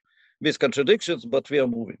democracy, with contradictions, but we are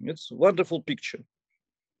moving. It's a wonderful picture.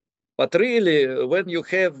 But really, when you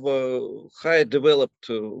have high developed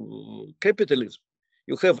capitalism,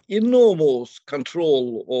 you have enormous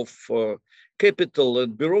control of capital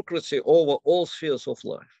and bureaucracy over all spheres of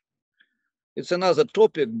life. It's another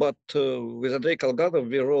topic, but with Andrei Kolganov,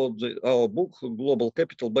 we wrote our book, Global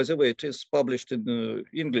Capital. By the way, it is published in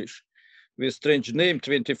English with strange name,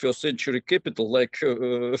 21st Century Capital, like,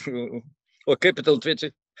 or Capital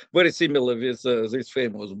 20, very similar with this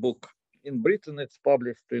famous book. In Britain, it's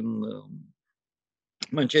published in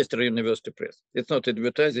Manchester University Press. It's not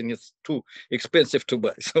advertising, it's too expensive to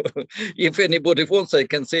buy. So if anybody wants, I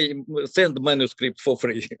can say, send the manuscript for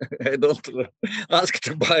free. I don't ask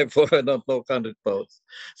to buy for, I don't know, £100.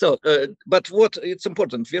 So, but what it's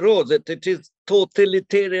important, we wrote that it is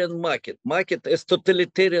totalitarian market as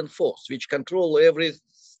totalitarian force, which control every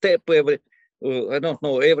step, every,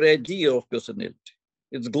 every idea of personality.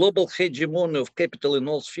 It's global hegemony of capital in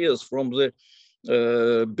all spheres, from the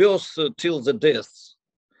birth till the death.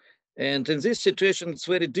 And in this situation, it's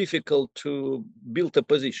very difficult to build a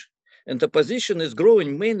position. And opposition is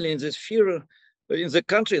growing mainly in the sphere, in the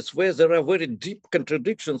countries where there are very deep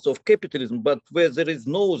contradictions of capitalism, but where there is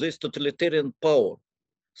no this totalitarian power.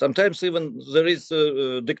 Sometimes even there is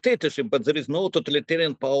a dictatorship, but there is no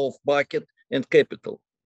totalitarian power of market and capital.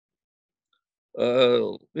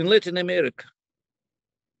 In Latin America,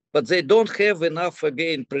 but they don't have enough,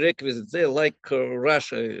 again, prerequisites there, like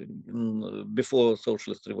Russia before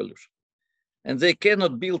socialist revolution. And they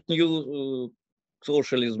cannot build new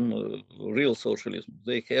socialism, real socialism.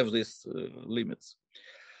 They have these limits.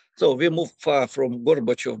 So we move far from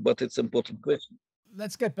Gorbachev, but it's an important question.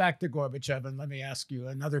 Let's get back to Gorbachev and let me ask you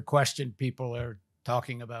another question people are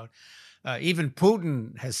talking about. Even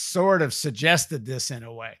Putin has sort of suggested this in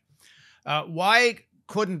a way. Why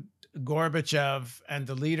couldn't Gorbachev and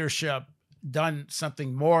the leadership done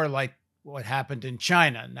something more like what happened in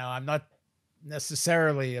China? Now, I'm not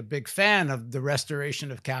necessarily a big fan of the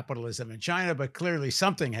restoration of capitalism in China, but clearly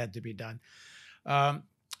something had to be done.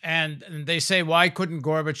 And they say, why couldn't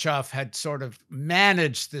Gorbachev had sort of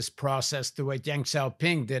managed this process the way Deng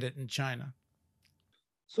Xiaoping did it in China?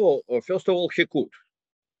 So, first of all, he could.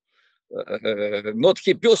 Not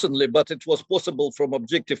he personally, but it was possible from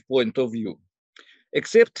objective point of view.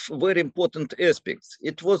 Except very important aspects.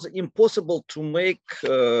 It was impossible to make,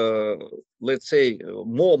 let's say,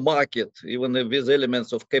 more market, even with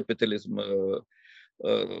elements of capitalism,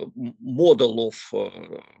 model of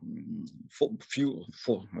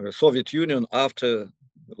for Soviet Union after,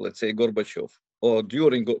 let's say, Gorbachev, or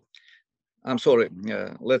during. I'm sorry.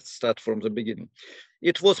 Let's start from the beginning.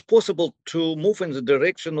 It was possible to move in the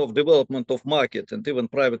direction of development of market and even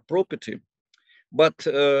private property. But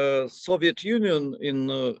Soviet Union in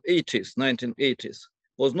 1980s,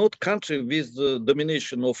 was not country with the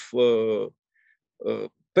domination of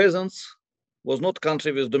peasants, was not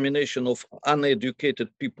country with domination of uneducated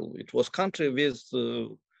people. It was country with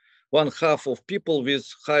one half of people with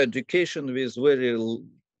high education, with very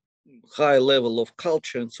high level of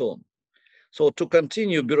culture and so on. So to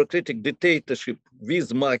continue bureaucratic dictatorship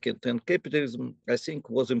with market and capitalism, I think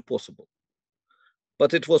was impossible.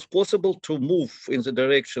 But it was possible to move in the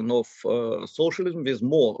direction of socialism with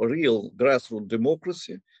more real grassroots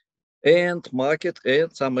democracy and market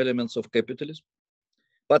and some elements of capitalism.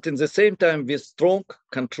 But in the same time, with strong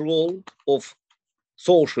control of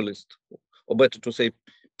socialist, or better to say,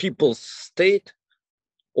 people's state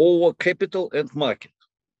over capital and market.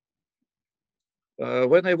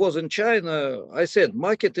 When I was in China, I said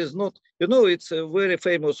market is not, it's a very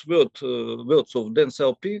famous words of Deng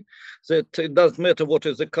Xiaoping, that it doesn't matter what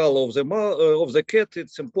is the color of the cat,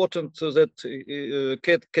 it's important that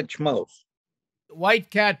cat catch mouse.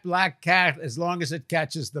 White cat, black cat, as long as it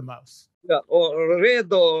catches the mouse. Yeah, or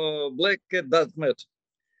red or black cat doesn't matter.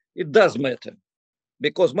 It does matter,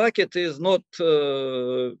 because market is not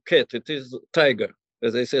cat, it is tiger,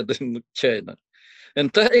 as I said in China.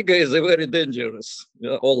 And tiger is a very dangerous,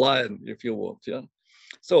 or lion, if you want. Yeah.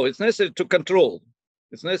 So it's necessary to control.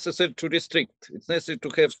 It's necessary to restrict. It's necessary to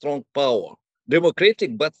have strong power,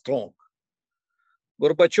 democratic but strong.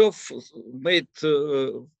 Gorbachev made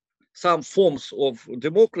some forms of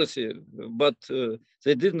democracy, but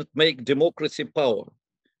they didn't make democracy power.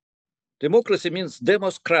 Democracy means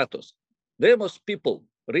demos kratos. Demos people,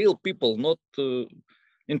 real people, not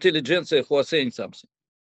intelligentsia who are saying something.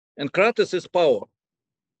 And kratos is power.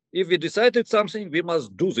 If we decided something, we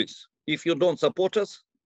must do this. If you don't support us,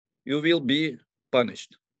 you will be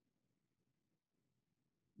punished.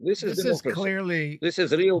 This is clearly this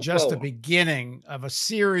is real just power. the beginning of a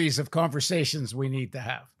series of conversations we need to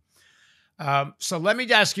have. So let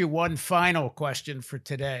me ask you one final question for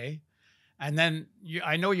today. And then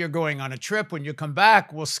I know you're going on a trip. When you come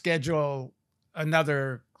back, we'll schedule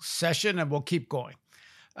another session and we'll keep going.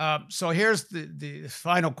 So here's the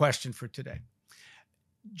final question for today.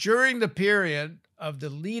 During the period of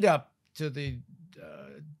the lead up to the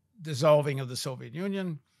dissolving of the Soviet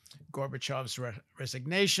Union, Gorbachev's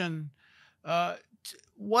resignation,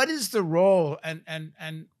 what is the role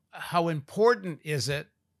and how important is it,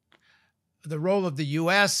 the role of the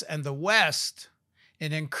US and the West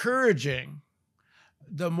in encouraging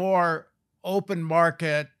the more open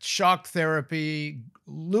market, shock therapy,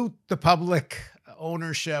 loot the public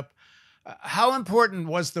ownership? How important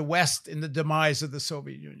was the West in the demise of the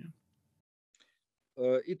Soviet Union?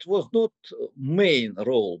 It was not main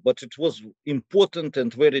role, but it was important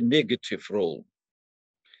and very negative role.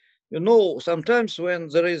 Sometimes when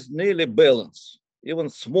there is nearly balance, even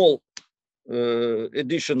small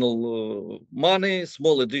additional money,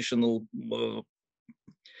 small additional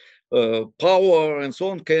power and so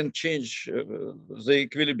on can change the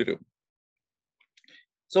equilibrium.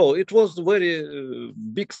 So it was a very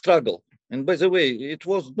big struggle. And by the way, it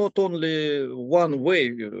was not only one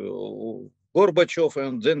way, Gorbachev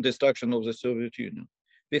and then destruction of the Soviet Union.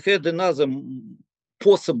 We had another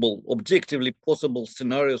objectively possible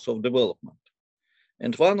scenarios of development.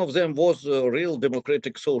 And one of them was real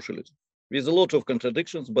democratic socialism, with a lot of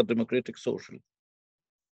contradictions, but democratic socialism.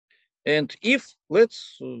 And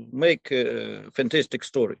let's make a fantastic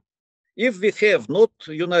story. If we have not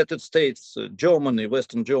United States, Germany,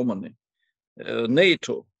 Western Germany,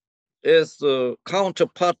 NATO as counter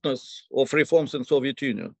partners of reforms in Soviet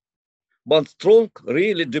Union, but strong,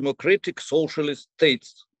 really democratic socialist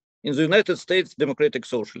states. In the United States, democratic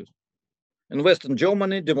socialism. In Western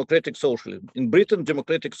Germany, democratic socialism. In Britain,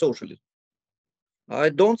 democratic socialism. I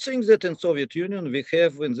don't think that in Soviet Union we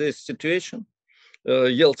have in this situation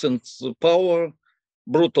Yeltsin's power,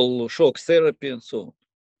 brutal shock therapy, and so on.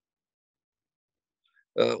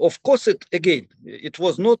 Of course, it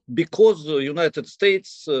was not because the United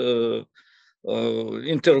States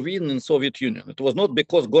intervened in Soviet Union. It was not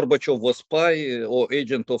because Gorbachev was spy or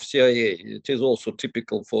agent of CIA. It is also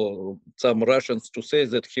typical for some Russians to say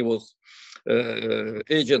that he was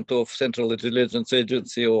agent of Central Intelligence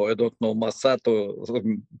Agency, or I don't know, Mossad or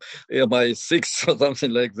MI6 or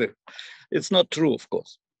something like that. It's not true, of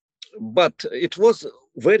course. But it was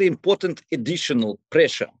very important additional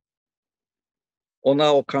pressure on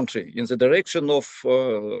our country in the direction of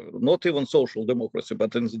not even social democracy,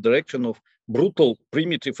 but in the direction of brutal,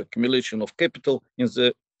 primitive accumulation of capital in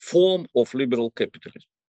the form of liberal capitalism,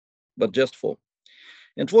 but just form.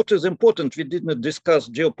 And what is important, we did not discuss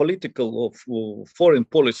geopolitical or foreign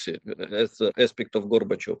policy as an aspect of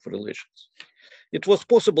Gorbachev relations. It was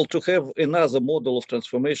possible to have another model of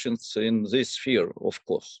transformations in this sphere, of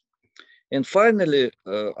course. And finally,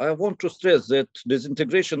 I want to stress that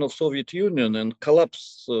disintegration of Soviet Union and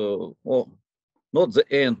collapse, or not the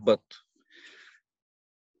end, but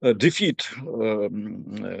defeat,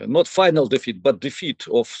 not final defeat, but defeat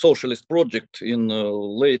of socialist project in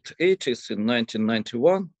late 80s in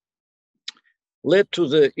 1991, led to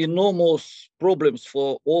the enormous problems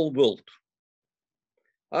for all world.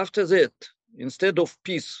 After that, instead of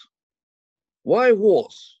peace, why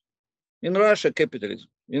wars? In Russia, capitalism.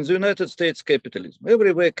 In the United States, capitalism.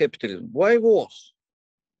 Everywhere, capitalism. Why wars?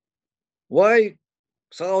 Why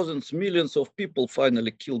thousands, millions of people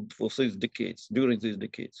finally killed for these decades, during these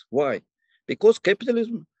decades? Why? Because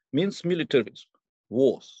capitalism means militarism,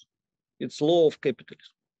 wars. It's law of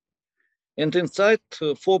capitalism. And inside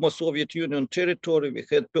former Soviet Union territory, we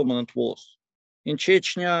had permanent wars. In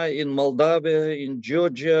Chechnya, in Moldavia, in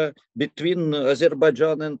Georgia, between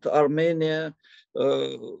Azerbaijan and Armenia,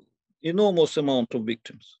 enormous amount of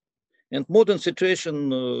victims. And modern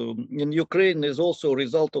situation in Ukraine is also a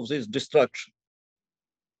result of this destruction.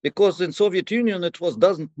 Because in Soviet Union, it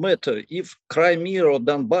doesn't matter if Crimea or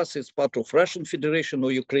Donbass is part of Russian Federation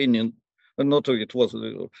or Ukrainian, not it was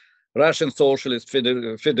Russian Socialist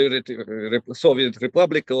Federative Soviet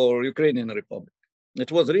Republic or Ukrainian Republic.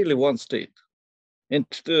 It was really one state. And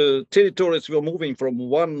territories were moving from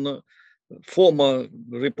one formal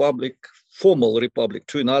republic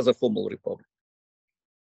to another formal republic.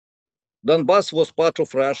 Donbass was part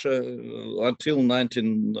of Russia until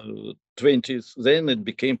 1920s. Then it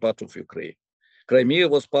became part of Ukraine. Crimea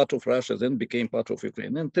was part of Russia, then became part of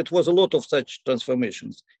Ukraine. And it was a lot of such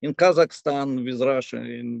transformations. In Kazakhstan with Russia,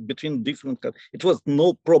 in between different countries, it was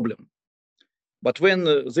no problem. But when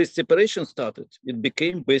this separation started, it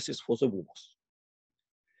became basis for the wars.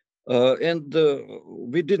 And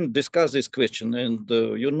we didn't discuss this question. And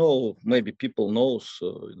maybe people know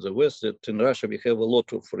in the West that in Russia we have a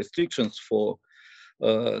lot of restrictions for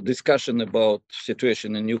discussion about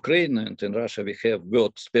situation in Ukraine. And in Russia we have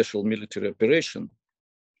word special military operation.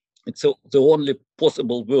 It's the only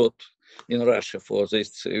possible word in Russia for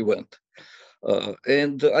this event.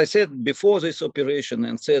 And I said before this operation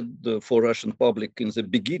and said for Russian public in the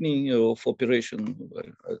beginning of operation,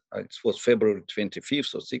 it was February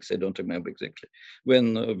 25th or 6th, I don't remember exactly,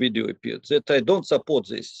 when video appeared, that I don't support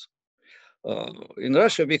this. In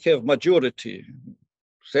Russia, we have majority,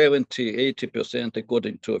 70, 80%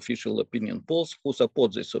 according to official opinion polls, who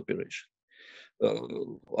support this operation.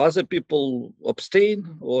 Other people abstain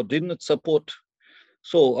or didn't support.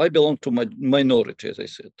 So I belong to my minority, as I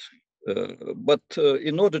said. But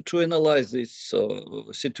in order to analyze this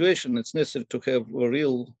situation, it's necessary to have a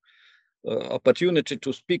real opportunity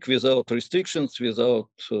to speak without restrictions, without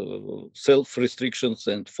self-restrictions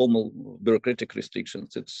and formal bureaucratic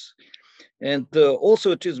restrictions.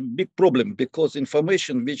 Also it is a big problem because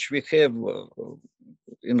information which we have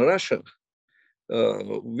in Russia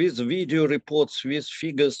with video reports, with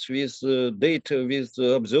figures, with data, with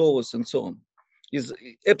observers and so on, is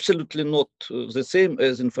absolutely not the same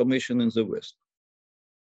as information in the West.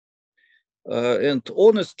 And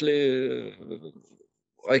honestly,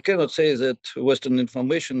 I cannot say that Western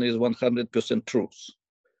information is 100% truth.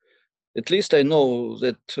 At least I know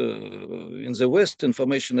that in the West,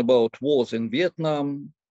 information about wars in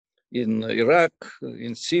Vietnam, in Iraq,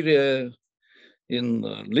 in Syria, in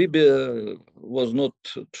Libya was not,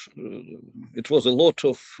 it was a lot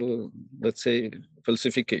of, let's say,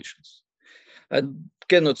 falsifications. I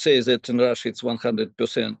cannot say that in Russia it's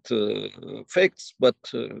 100% facts, but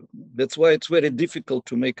that's why it's very difficult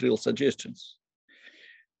to make real suggestions.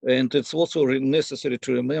 And it's also necessary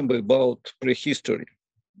to remember about prehistory.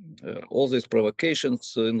 All these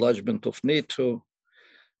provocations, enlargement of NATO,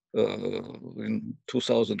 in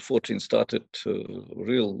 2014 started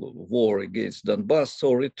real war against Donbass.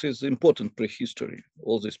 So it is important prehistory,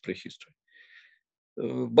 all this prehistory.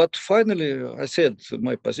 But finally, I said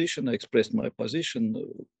my position, I expressed my position.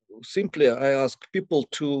 Simply, I ask people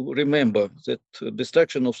to remember that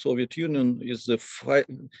destruction of Soviet Union is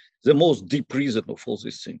the most deep reason of all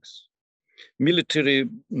these things. Military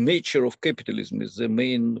nature of capitalism is the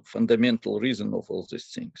main fundamental reason of all these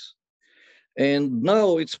things. And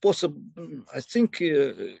now it's possible, I think,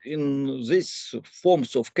 in these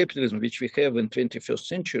forms of capitalism which we have in 21st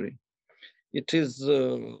century, it is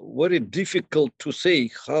very difficult to say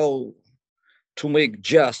how to make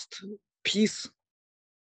just peace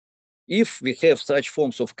if we have such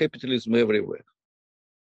forms of capitalism everywhere.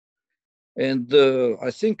 And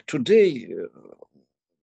I think today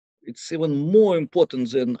it's even more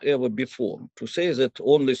important than ever before to say that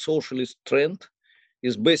only socialist trend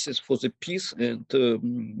is basis for the peace and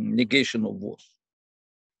negation of wars.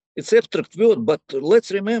 It's abstract word, but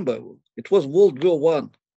let's remember it was World War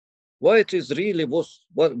One. Why it is really was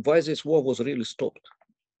why this war was really stopped?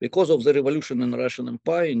 Because of the revolution in Russian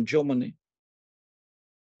Empire, in Germany,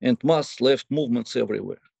 and mass left movements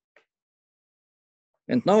everywhere.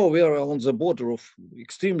 And now we are on the border of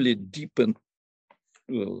extremely deep and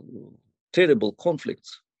terrible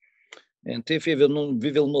conflicts. And if we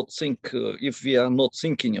will not think, if we are not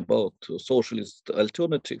thinking about socialist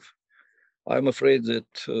alternative, I'm afraid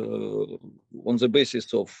that on the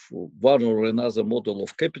basis of one or another model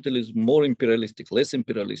of capitalism, more imperialistic, less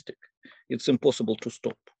imperialistic, it's impossible to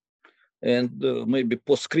stop. And maybe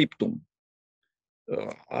post-scriptum,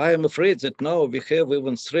 I am afraid that now we have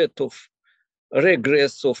even threat of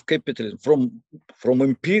regress of capitalism from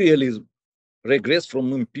imperialism, regress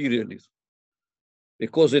from imperialism.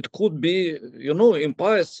 Because it could be,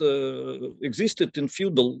 empires existed in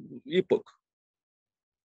feudal epoch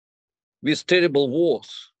with terrible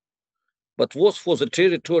wars, but wars for the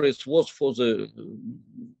territories, was for the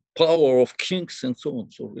power of kings and so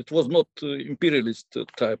on. So it was not imperialist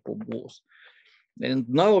type of wars. And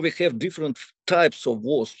now we have different types of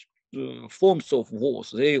wars, forms of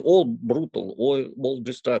wars. They all brutal, all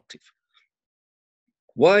destructive.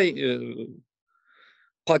 Why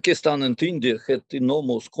Pakistan and India had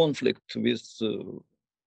enormous conflict with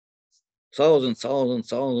thousands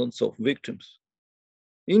of victims?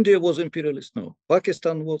 India was imperialist, no.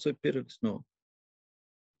 Pakistan was imperialist, no.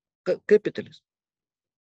 Capitalist.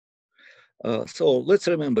 So let's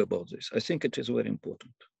remember about this. I think it is very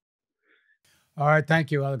important. All right.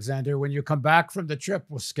 Thank you, Aleksandr. When you come back from the trip,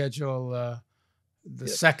 we'll schedule the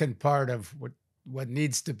second part of what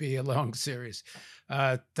needs to be a long series.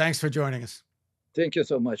 Thanks for joining us. Thank you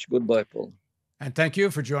so much. Goodbye, Paul. And thank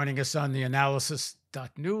you for joining us on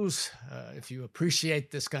theAnalysis.news. If you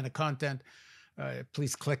appreciate this kind of content,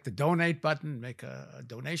 please click the donate button, make a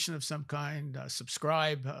donation of some kind,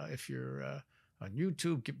 subscribe. If you're on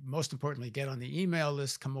YouTube, most importantly, get on the email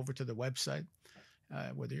list, come over to the website,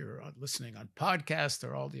 whether you're listening on podcast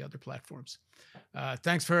or all the other platforms.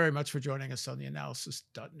 Thanks very much for joining us on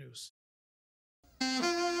theAnalysis.news.